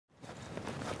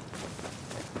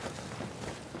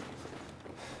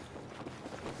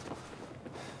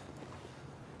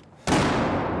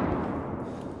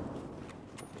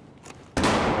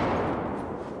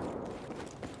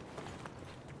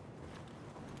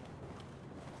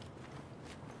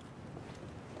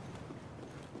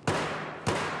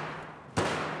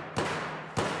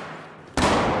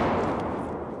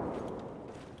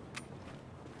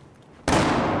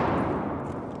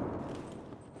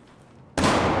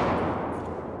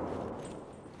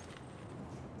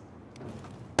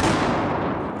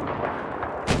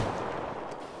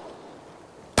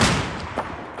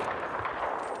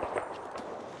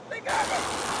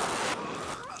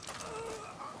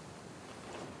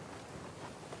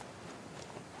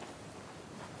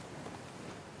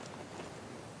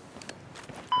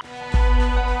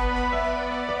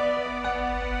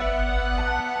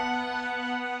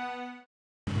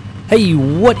Hey,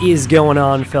 what is going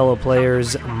on, fellow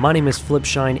players? My name is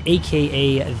FlipShine,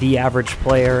 aka The Average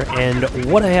Player, and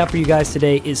what I have for you guys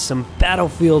today is some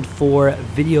Battlefield 4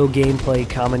 video gameplay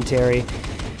commentary.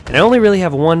 And I only really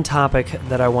have one topic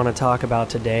that I want to talk about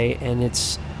today, and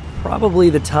it's probably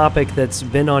the topic that's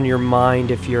been on your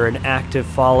mind if you're an active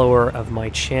follower of my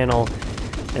channel,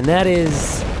 and that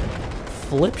is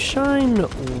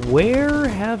FlipShine, where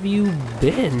have you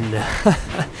been?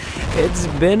 It's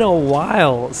been a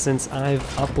while since I've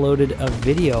uploaded a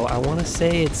video. I want to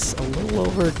say it's a little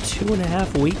over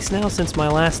 2.5 weeks now since my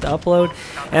last upload,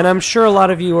 and I'm sure a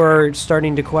lot of you are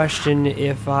starting to question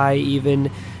if I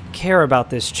even care about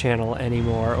this channel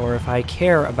anymore, or if I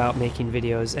care about making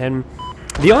videos. And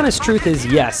the honest truth is,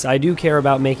 yes, I do care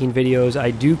about making videos,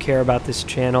 I do care about this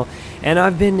channel, and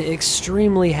I've been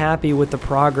extremely happy with the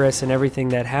progress and everything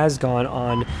that has gone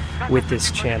on with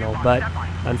this channel. But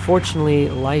unfortunately,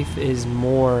 life is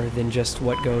more than just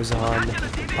what goes on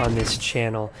this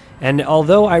channel. And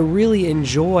although I really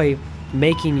enjoy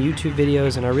making YouTube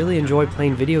videos and I really enjoy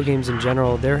playing video games in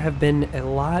general, there have been a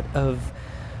lot of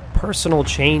personal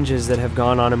changes that have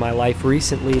gone on in my life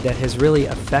recently that has really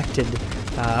affected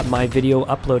my video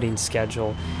uploading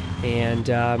schedule. And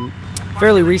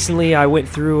fairly recently I went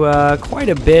through quite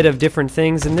a bit of different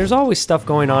things, and there's always stuff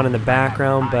going on in the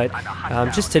background, but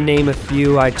just to name a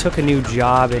few, I took a new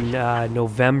job in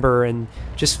November and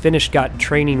just got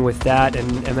training with that,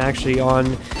 and I'm actually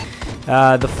on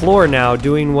the floor now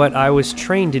doing what I was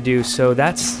trained to do, so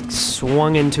that's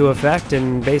swung into effect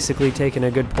and basically taken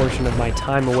a good portion of my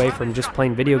time away from just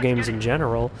playing video games in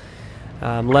general,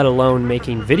 let alone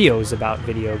making videos about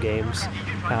video games.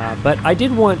 But I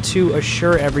did want to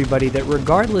assure everybody that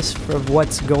regardless of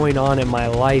what's going on in my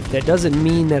life, that doesn't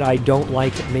mean that I don't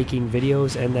like making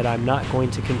videos and that I'm not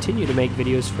going to continue to make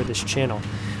videos for this channel.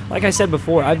 Like I said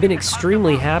before, I've been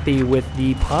extremely happy with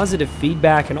the positive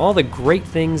feedback and all the great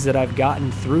things that I've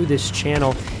gotten through this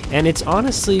channel, and it's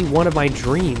honestly one of my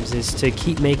dreams is to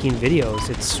keep making videos.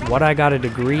 It's what I got a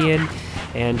degree in,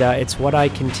 and it's what I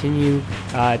continue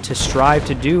to strive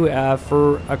to do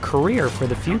for a career for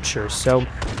the future. So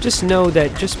just know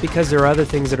that just because there are other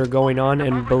things that are going on,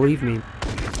 and believe me,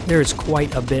 there's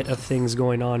quite a bit of things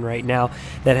going on right now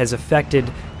that has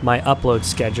affected my upload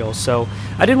schedule. So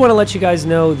I did want to let you guys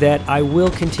know that I will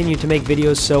continue to make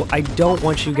videos, so I don't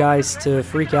want you guys to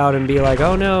freak out and be like,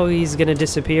 oh no, he's gonna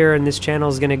disappear and this channel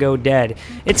is gonna go dead.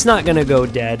 It's not gonna go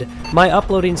dead. My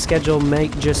uploading schedule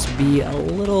might just be a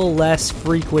little less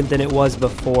frequent than it was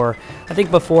before. I think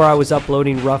before I was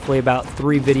uploading roughly about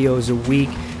 3 videos a week.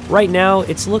 Right now,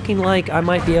 it's looking like I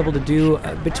might be able to do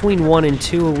between 1 and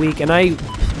 2 a week, and I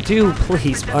do,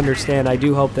 please understand, I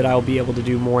do hope that I'll be able to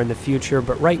do more in the future,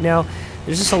 but right now,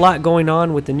 there's just a lot going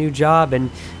on with the new job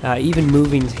and even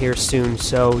moving here soon,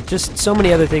 so just so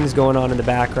many other things going on in the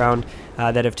background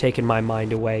that have taken my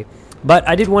mind away. But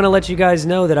I did want to let you guys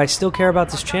know that I still care about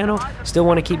this channel, still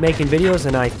want to keep making videos,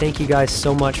 and I thank you guys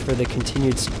so much for the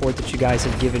continued support that you guys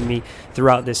have given me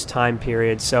throughout this time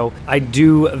period. So I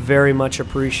do very much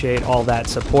appreciate all that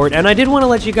support. And I did want to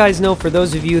let you guys know, for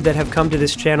those of you that have come to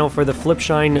this channel for the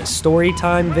FlipShine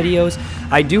Storytime videos,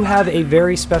 I do have a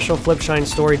very special FlipShine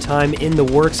Storytime in the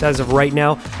works as of right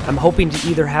now. I'm hoping to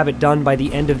either have it done by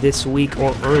the end of this week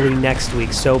or early next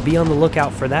week, so be on the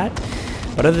lookout for that.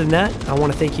 But other than that, I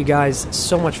want to thank you guys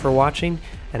so much for watching,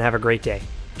 and have a great day.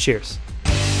 Cheers.